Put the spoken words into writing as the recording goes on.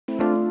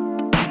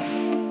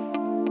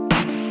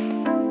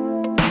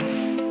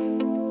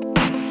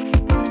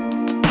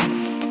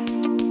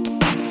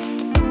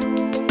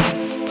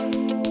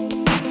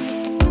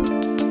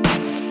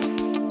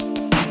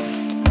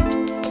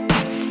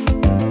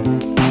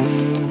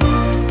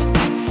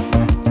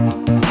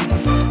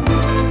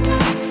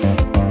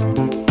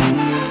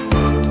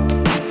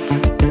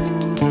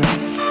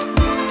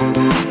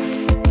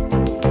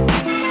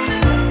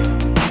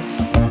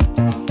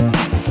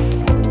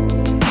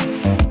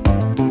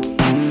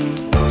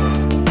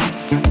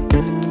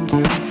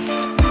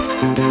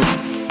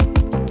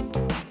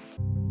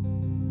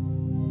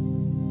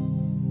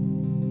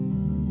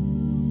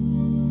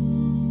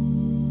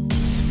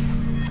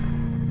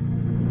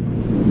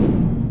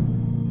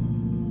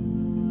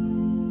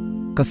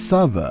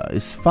Cassava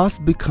is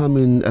fast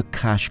becoming a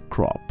cash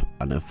crop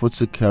and a food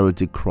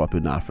security crop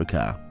in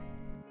Africa.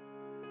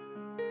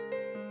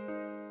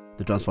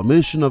 The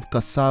transformation of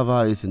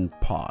cassava is in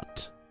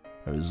part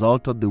a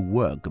result of the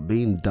work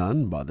being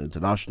done by the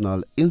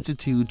International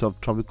Institute of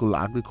Tropical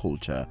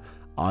Agriculture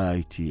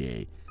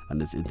 (IITA)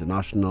 and its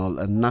international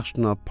and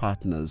national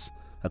partners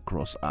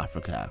across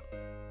Africa.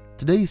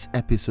 Today's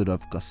episode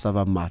of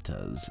Cassava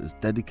Matters is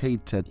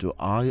dedicated to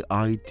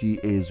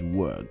IITA's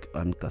work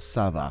on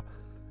cassava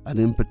and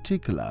in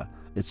particular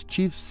its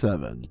chief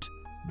servant,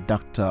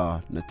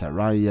 Dr.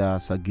 Nteranya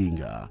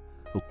Sanginga,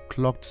 who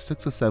clocked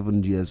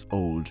 67 years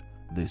old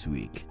this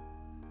week.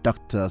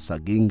 Dr.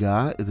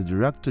 Sanginga is the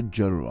Director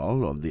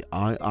General of the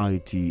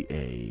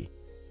IITA.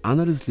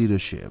 Under his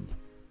leadership,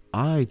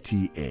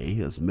 IITA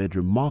has made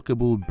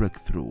remarkable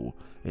breakthrough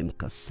in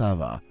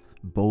cassava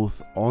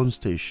both on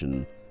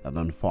station and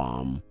on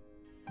farm.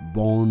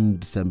 Born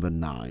December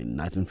 9,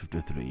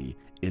 1953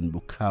 in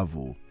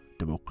Bukavu,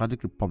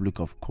 Democratic Republic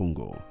of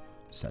Congo,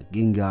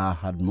 Sanginga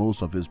had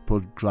most of his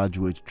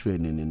postgraduate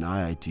training in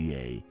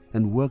IITA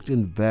and worked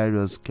in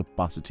various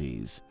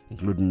capacities,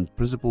 including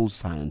principal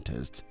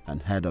scientist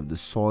and head of the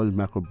soil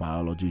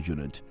microbiology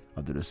unit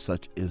of the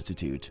Research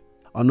Institute.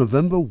 On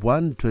November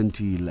 1,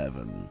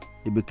 2011,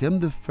 he became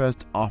the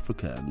first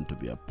African to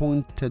be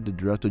appointed the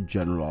Director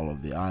General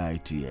of the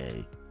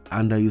IITA.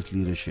 Under his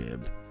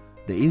leadership,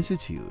 the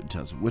Institute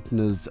has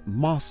witnessed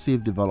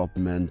massive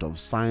development of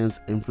science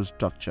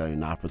infrastructure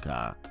in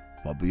Africa.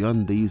 But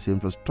beyond these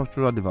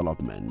infrastructural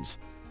developments,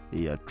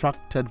 he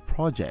attracted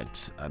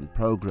projects and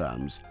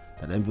programs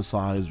that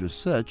emphasize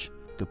research,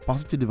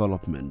 capacity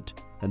development,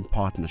 and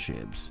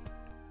partnerships.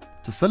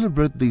 To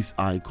celebrate this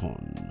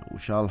icon, we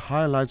shall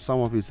highlight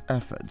some of his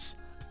efforts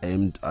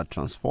aimed at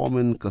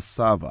transforming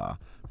cassava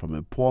from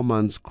a poor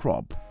man's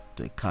crop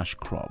to a cash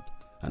crop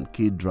and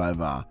key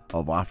driver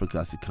of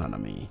Africa's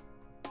economy.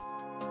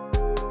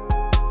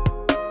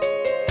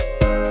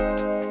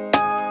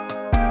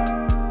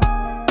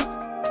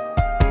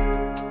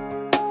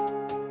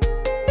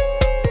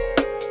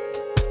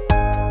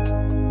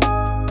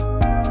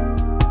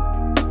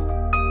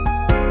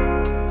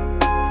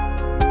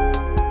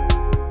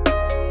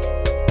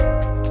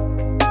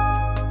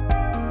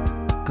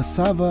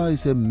 Cassava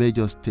is a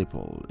major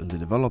staple in the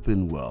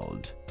developing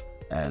world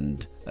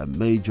and a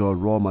major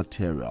raw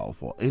material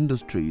for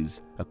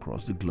industries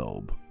across the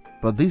globe.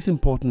 But this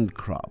important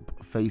crop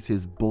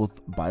faces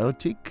both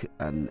biotic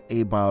and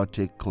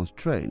abiotic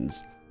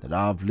constraints that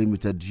have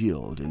limited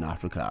yield in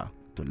Africa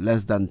to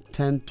less than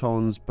 10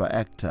 tons per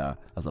hectare,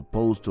 as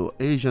opposed to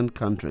Asian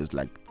countries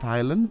like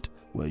Thailand,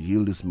 where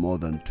yield is more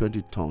than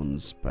 20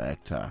 tons per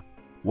hectare.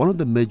 One of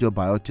the major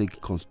biotic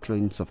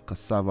constraints of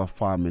cassava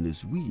farming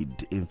is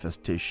weed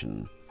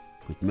infestation,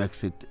 which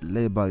makes it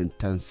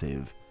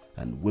labor-intensive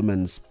and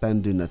women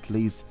spending at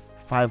least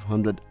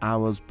 500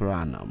 hours per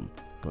annum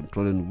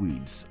controlling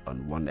weeds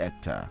on 1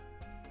 hectare.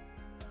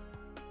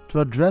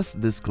 To address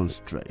this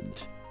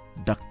constraint,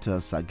 Dr.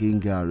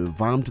 Sanginga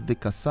revamped the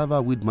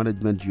Cassava Weed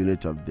Management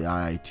Unit of the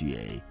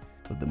IITA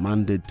with the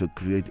mandate to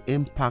create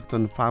impact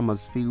on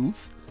farmers'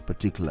 fields,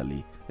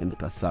 particularly in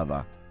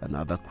cassava and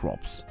other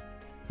crops.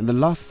 In the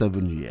last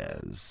 7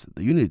 years,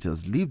 the unit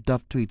has lived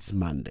up to its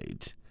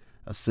mandate,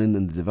 as seen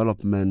in the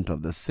development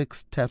of the 6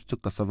 Steps to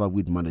Cassava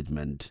Weed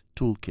Management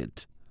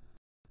Toolkit.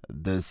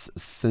 This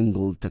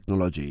single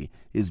technology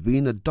is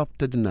being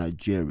adopted in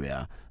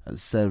Nigeria and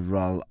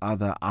several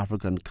other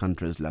African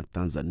countries like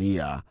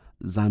Tanzania,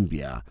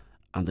 Zambia,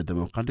 and the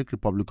Democratic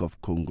Republic of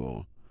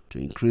Congo to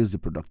increase the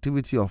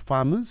productivity of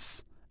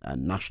farmers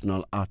and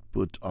national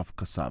output of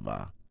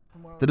cassava.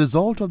 The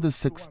result of the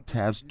 6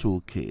 Steps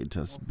Toolkit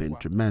has been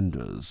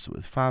tremendous,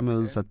 with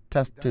farmers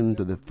attesting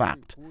to the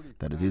fact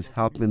that it is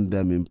helping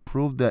them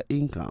improve their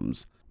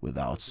incomes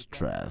without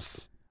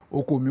stress.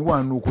 Oko mi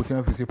wa nu oko tí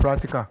wọ́n fi ṣe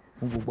practical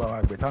fún gbogbo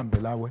àwọn àgbẹ̀ tá ń bẹ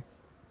láwẹ́.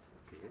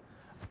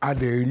 A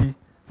dẹ̀ rí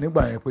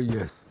nígbà yẹn pé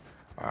yes,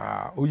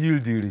 ó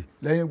yield rẹ̀.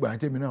 Lẹ́yìn ìgbà yẹn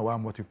tèmi náà wá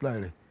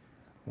multiply rẹ̀,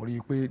 mo rí i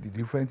pé the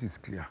difference is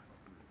clear.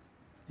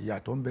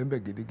 Ìyàtọ̀ ń bẹ ńbẹ̀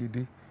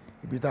gédégédé.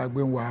 Ibi tá a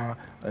gbé wa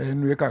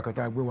ẹnu éka kan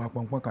tá a gbé wa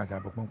pọnpọ́n kan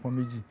àti pọnpọ́n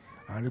méjì,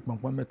 à ń rí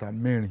pọnpọ́n mẹ́ta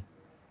mẹ́rin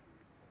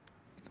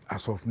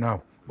as of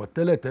now. But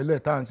tẹ́lẹ̀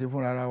tá à ń ṣe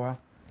fúnra wa,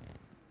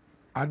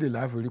 á dè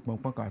láàfin rí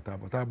pọnpọ́n kan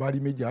àtàbọ̀. Tá a bá rí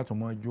méjì á tún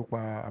mọ́ jó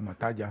pa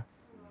àmọ̀tájà,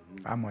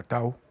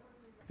 àmọ̀táó.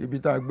 Ibi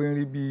tá a gbé ń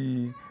rí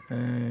bíi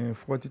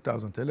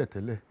 40,000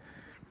 tẹ́lẹ̀.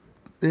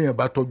 Téèyàn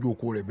bá tọ́jú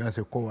oko rẹ̀ bí wọ́n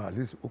ṣe kọ́ wa, at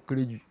least ó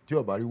kéré jù tí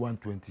ó bá rí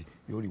 120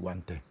 yóò rí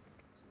 110.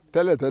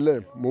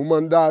 Tẹ́lẹ̀ mo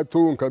máa ń dá tó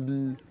nǹkan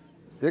bíi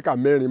éka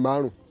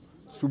 4-5.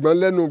 Ṣùgbọ́n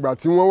lẹ́nu ìgbà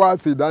tí wọ́n wá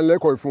ṣe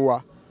ìdánilẹ́kọ̀ọ́ fún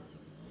wa,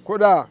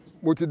 kódà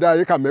mo ti dá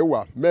éka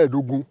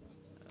 10-15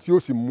 tí ó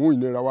sì mú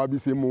ìnira wá bí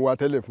ṣe mú wá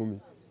tẹ́lẹ̀ fún mi.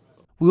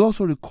 We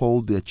also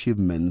recall the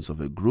achievements of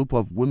a group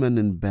of women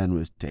in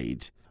Benue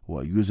State who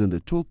are using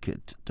the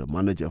toolkit to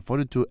manage a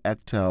 42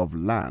 hectare of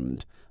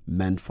land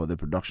meant for the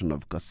production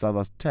of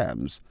cassava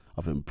stems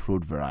of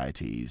improved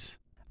varieties.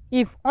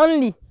 If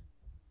only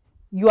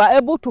you are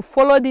able to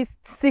follow these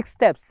 6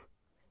 steps,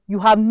 you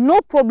have no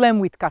problem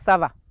with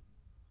cassava.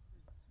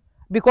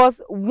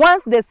 Because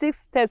once the 6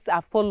 steps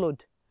are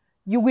followed,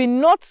 you will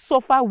not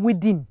suffer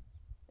weeding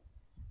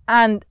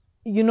and,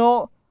 you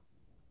know,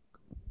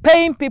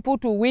 paying people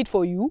to weed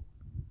for you,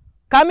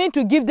 coming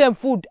to give them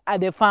food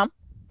at the farm.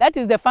 That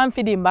is the farm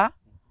feeding bar.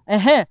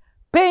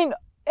 Paying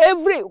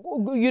every,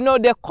 you know,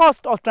 the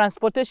cost of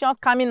transportation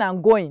coming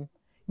and going.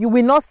 You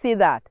will not see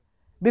that.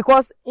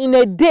 Because in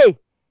a day,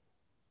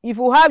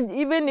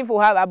 even if you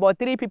have about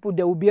 3 people,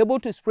 they will be able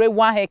to spray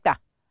 1 hectare.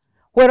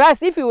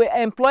 Whereas if you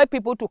employ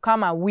people to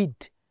come and weed,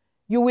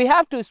 you will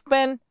have to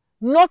spend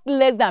not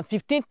less than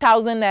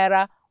 15,000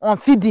 naira on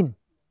feeding.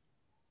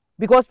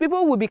 Because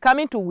people will be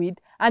coming to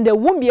weed and they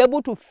won't be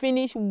able to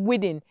finish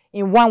weeding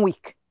in 1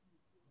 week.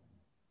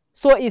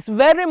 So it's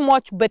very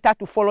much better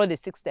to follow the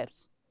 6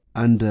 steps.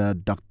 Under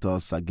Dr.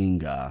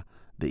 Sanginga,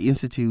 the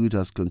Institute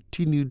has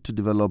continued to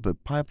develop a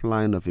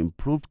pipeline of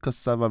improved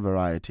cassava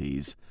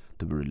varieties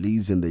to be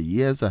released in the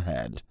years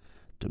ahead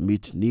to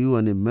meet new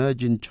and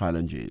emerging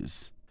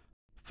challenges.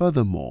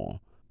 Furthermore,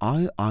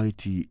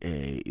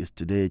 IITA is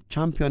today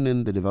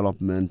championing the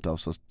development of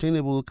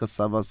sustainable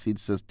cassava seed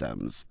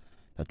systems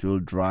that will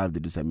drive the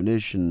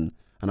dissemination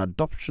and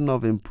adoption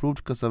of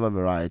improved cassava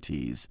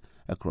varieties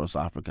across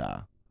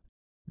Africa.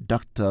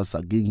 Dr.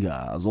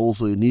 Sanginga has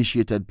also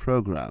initiated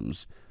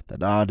programs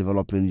that are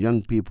developing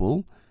young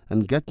people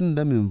and getting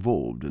them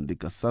involved in the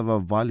cassava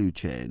value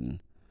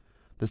chain.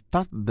 The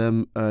Start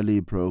Them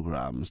Early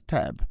program,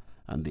 STEP,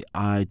 and the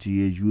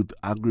IITA Youth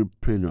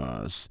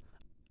Agripreneurs,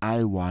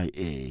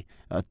 IYA,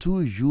 are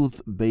 2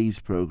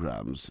 youth-based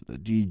programs the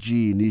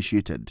DG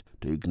initiated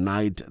to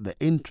ignite the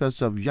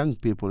interests of young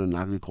people in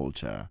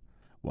agriculture.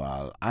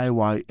 While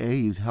IYA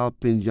is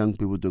helping young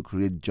people to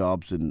create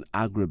jobs in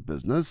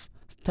agribusiness,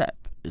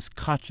 STEP is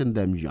catching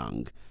them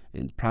young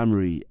in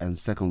primary and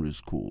secondary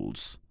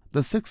schools.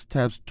 The 6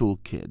 Steps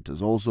Toolkit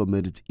has also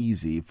made it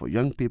easy for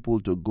young people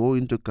to go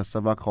into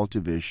cassava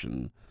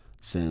cultivation,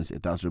 since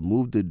it has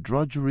removed the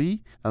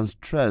drudgery and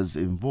stress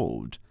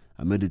involved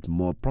and made it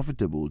more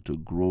profitable to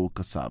grow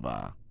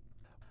cassava.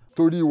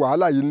 Torí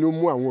wàhálà yìí ló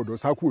mú àwọn ọ̀dọ́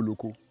sá kúrò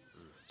lóko.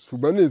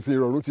 Ṣùgbọ́n ní ìsìn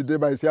ìrọ̀rùn ti dé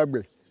bá iṣẹ́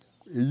àgbẹ̀.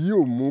 Èyí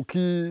ò mú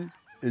kí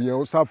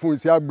èèyàn sá fún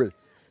iṣẹ́ àgbẹ̀.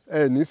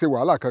 Ẹ ní ṣe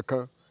wàhálà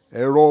kankan.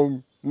 Ẹ̀rọ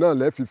náà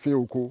lẹ́ fi fín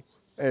oko.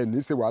 Ẹ ní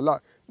ṣe wàhálà.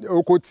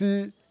 Oko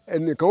tí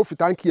ẹnìkan ó fi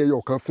táǹkì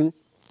ẹyọ kan fín.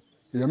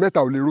 Èèyàn mẹ́ta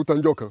ò lè rú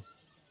tánjọ́ kan.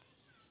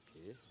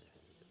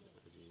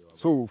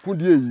 So fún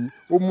díẹ̀ yìí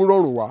ó mú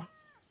rọrùn wá.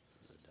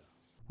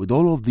 With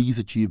all of these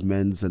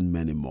achievements and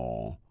many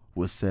more,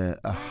 we say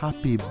a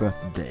happy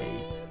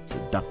birthday to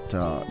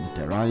Dr.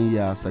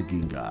 Nteranya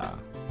Sanginga.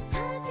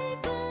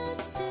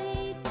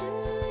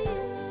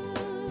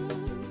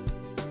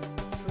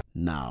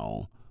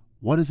 Now,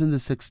 what is in the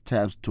 6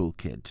 Steps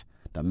Toolkit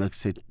that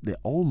makes it the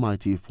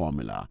almighty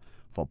formula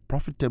for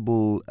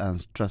profitable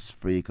and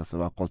stress-free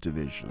cassava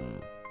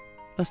cultivation?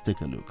 Let's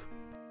take a look.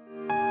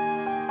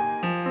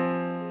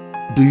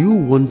 Do you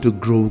want to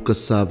grow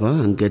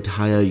cassava and get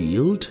higher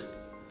yield?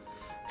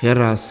 Here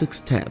are 6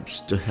 steps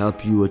to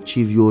help you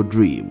achieve your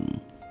dream.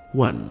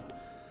 1.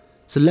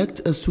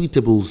 Select a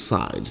suitable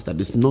site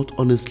that is not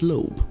on a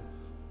slope,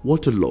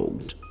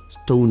 waterlogged,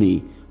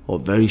 stony, or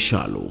very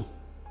shallow.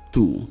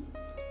 2.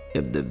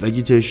 If the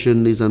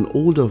vegetation is an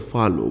older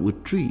fallow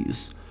with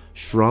trees,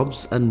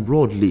 shrubs, and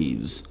broad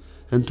leaves,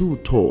 and too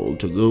tall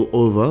to go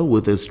over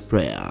with a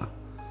sprayer,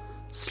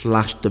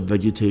 slash the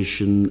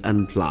vegetation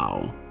and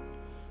plow.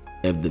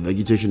 If the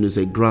vegetation is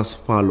a grass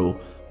fallow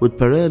with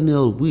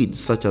perennial weeds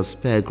such as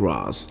spear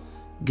grass,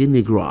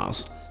 guinea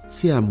grass,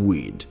 siam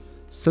weed,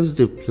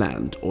 sensitive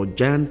plant, or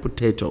giant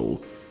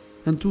potato,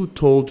 and too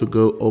tall to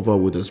go over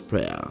with a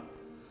sprayer,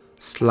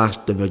 slash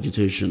the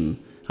vegetation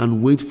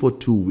and wait for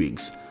 2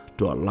 weeks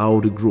to allow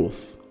the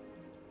growth.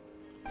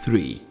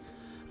 3.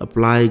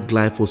 Apply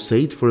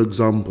glyphosate, for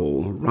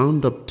example,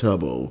 Roundup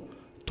Turbo,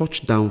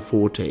 Touchdown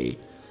Forte,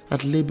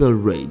 at label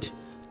rate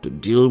to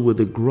deal with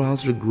the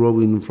grass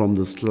regrowing from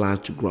the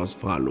slashed grass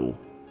fallow.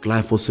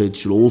 Glyphosate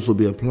should also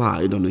be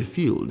applied on a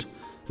field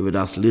if it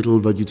has little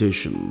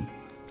vegetation,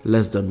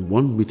 less than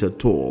 1 meter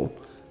tall,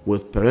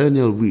 with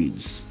perennial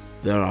weeds.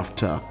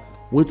 Thereafter,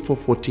 wait for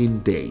 14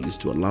 days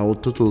to allow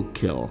total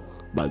kill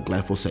by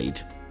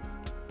glyphosate.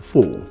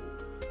 4.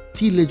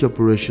 Tillage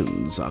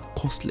operations are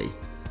costly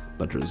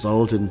but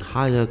result in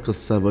higher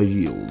cassava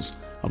yields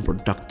on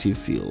productive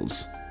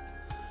fields.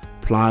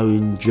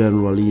 Plowing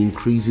generally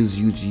increases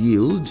youth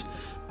yield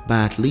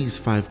by at least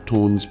 5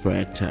 tons per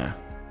hectare.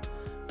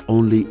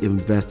 Only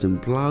invest in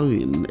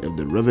plowing if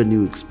the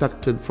revenue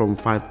expected from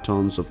 5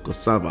 tons of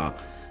cassava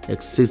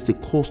exceeds the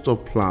cost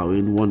of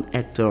plowing 1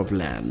 hectare of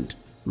land.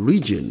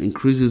 Ridging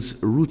increases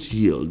root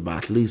yield by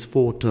at least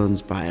 4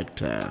 tons per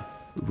hectare.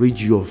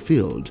 Ridge your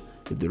field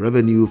if the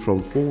revenue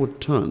from 4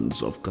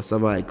 tons of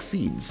cassava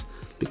exceeds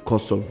the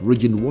cost of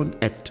ridging 1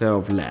 hectare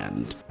of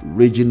land.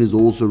 Ridging is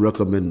also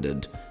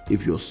recommended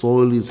if your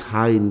soil is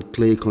high in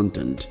clay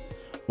content,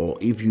 or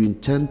if you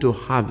intend to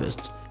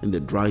harvest in the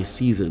dry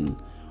season,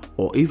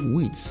 or if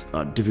weeds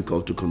are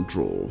difficult to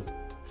control.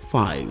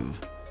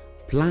 5.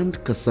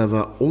 Plant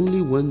cassava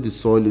only when the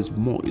soil is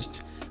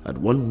moist at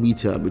 1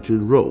 meter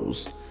between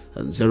rows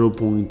and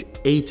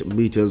 0.8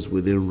 meters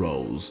within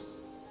rows.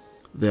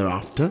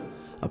 Thereafter,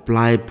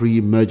 apply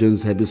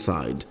pre-emergence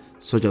herbicide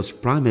such as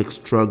Prime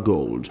Extra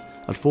Gold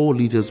at 4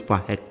 liters per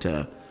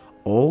hectare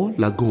or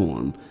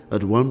Lagon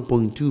at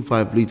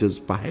 1.25 liters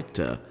per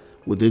hectare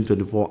within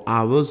 24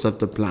 hours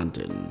after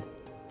planting.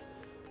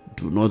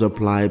 Do not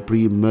apply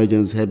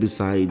pre-emergence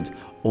herbicide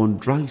on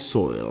dry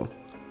soil.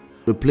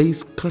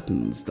 Replace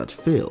cuttings that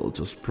fail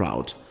to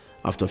sprout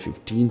after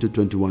 15 to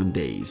 21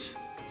 days.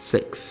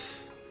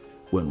 6.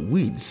 When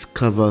weeds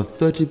cover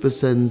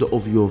 30%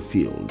 of your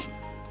field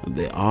and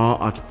they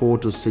are at 4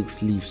 to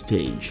 6 leaf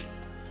stage,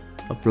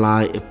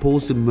 apply a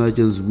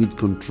post-emergence weed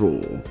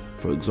control,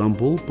 for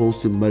example,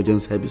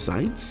 post-emergence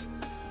herbicides,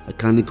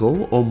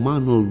 mechanical or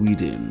manual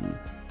weeding.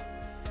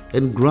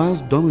 In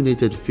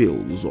grass-dominated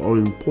fields or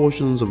in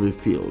portions of a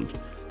field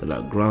that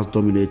are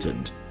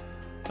grass-dominated,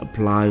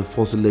 apply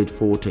Fossilate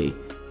Forte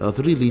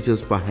 3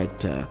 liters per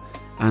hectare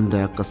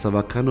under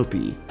cassava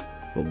canopy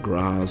for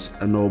grass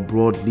and or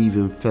broadleaf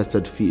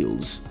infested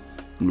fields.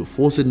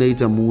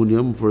 Glufosinate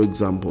ammonium, for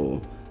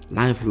example,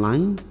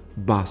 Lifeline,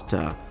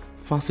 Basta,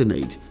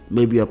 Fascinate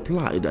may be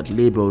applied at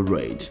label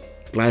rate.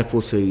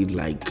 Glyphosate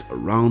like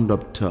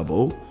Roundup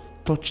Turbo,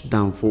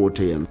 Touchdown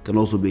Forte and can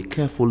also be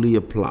carefully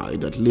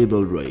applied at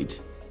label rate.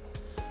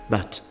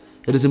 But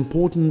it is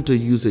important to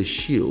use a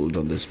shield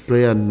on the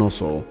sprayer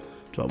nozzle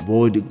to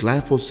avoid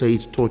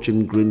glyphosate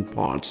touching green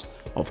parts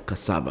of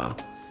cassava,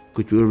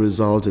 which will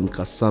result in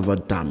cassava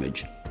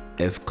damage.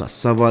 If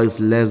cassava is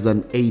less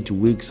than 8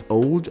 weeks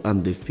old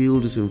and the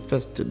field is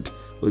infested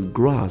with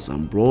grass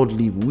and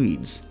broadleaf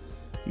weeds,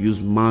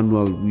 use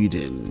manual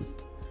weeding.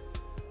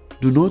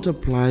 Do not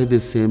apply the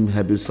same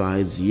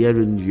herbicides year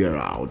in year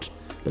out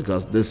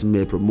because this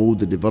may promote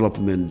the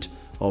development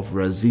of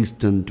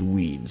resistant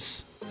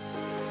weeds.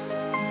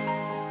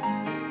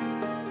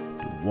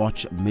 To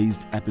watch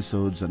amazed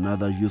episodes and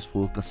other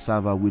useful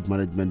cassava weed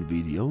management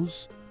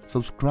videos,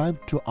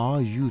 subscribe to our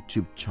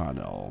YouTube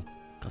channel,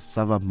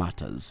 Cassava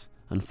Matters,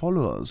 and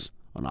follow us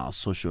on our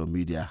social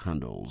media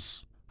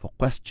handles. For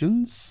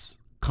questions,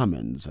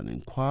 comments, and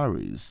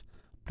inquiries,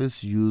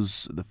 please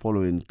use the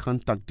following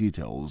contact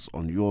details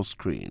on your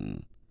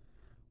screen.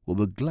 We'll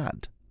be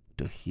glad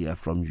to hear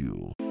from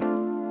you.